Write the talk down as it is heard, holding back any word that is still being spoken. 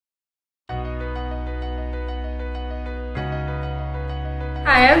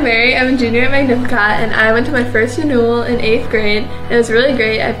Hi, I'm Mary. I'm a junior at Magnificat, and I went to my first renewal in 8th grade. It was really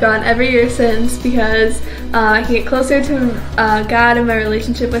great. I've gone every year since because I can get closer to God and my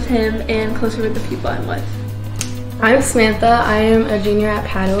relationship with Him and closer with the people I'm with. I'm Samantha. I am a junior at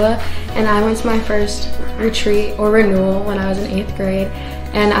Padua, and I went to my first retreat or renewal when I was in 8th grade,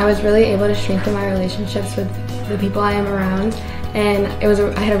 and I was really able to strengthen my relationships with the people I am around, and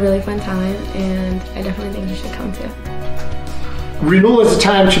I had a really fun time, and I definitely think you should come too. Renewal is a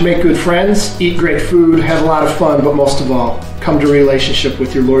time to make good friends, eat great food, have a lot of fun, but most of all, come to a relationship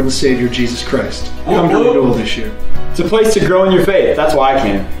with your Lord and Savior, Jesus Christ. Come to Renewal this year. It's a place to grow in your faith. That's why I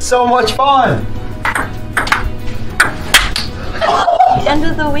came. So much fun! At the end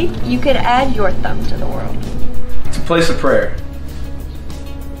of the week, you could add your thumb to the world. It's a place of prayer.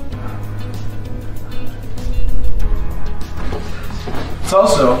 It's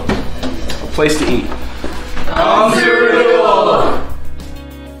also a place to eat. Come to Renewal!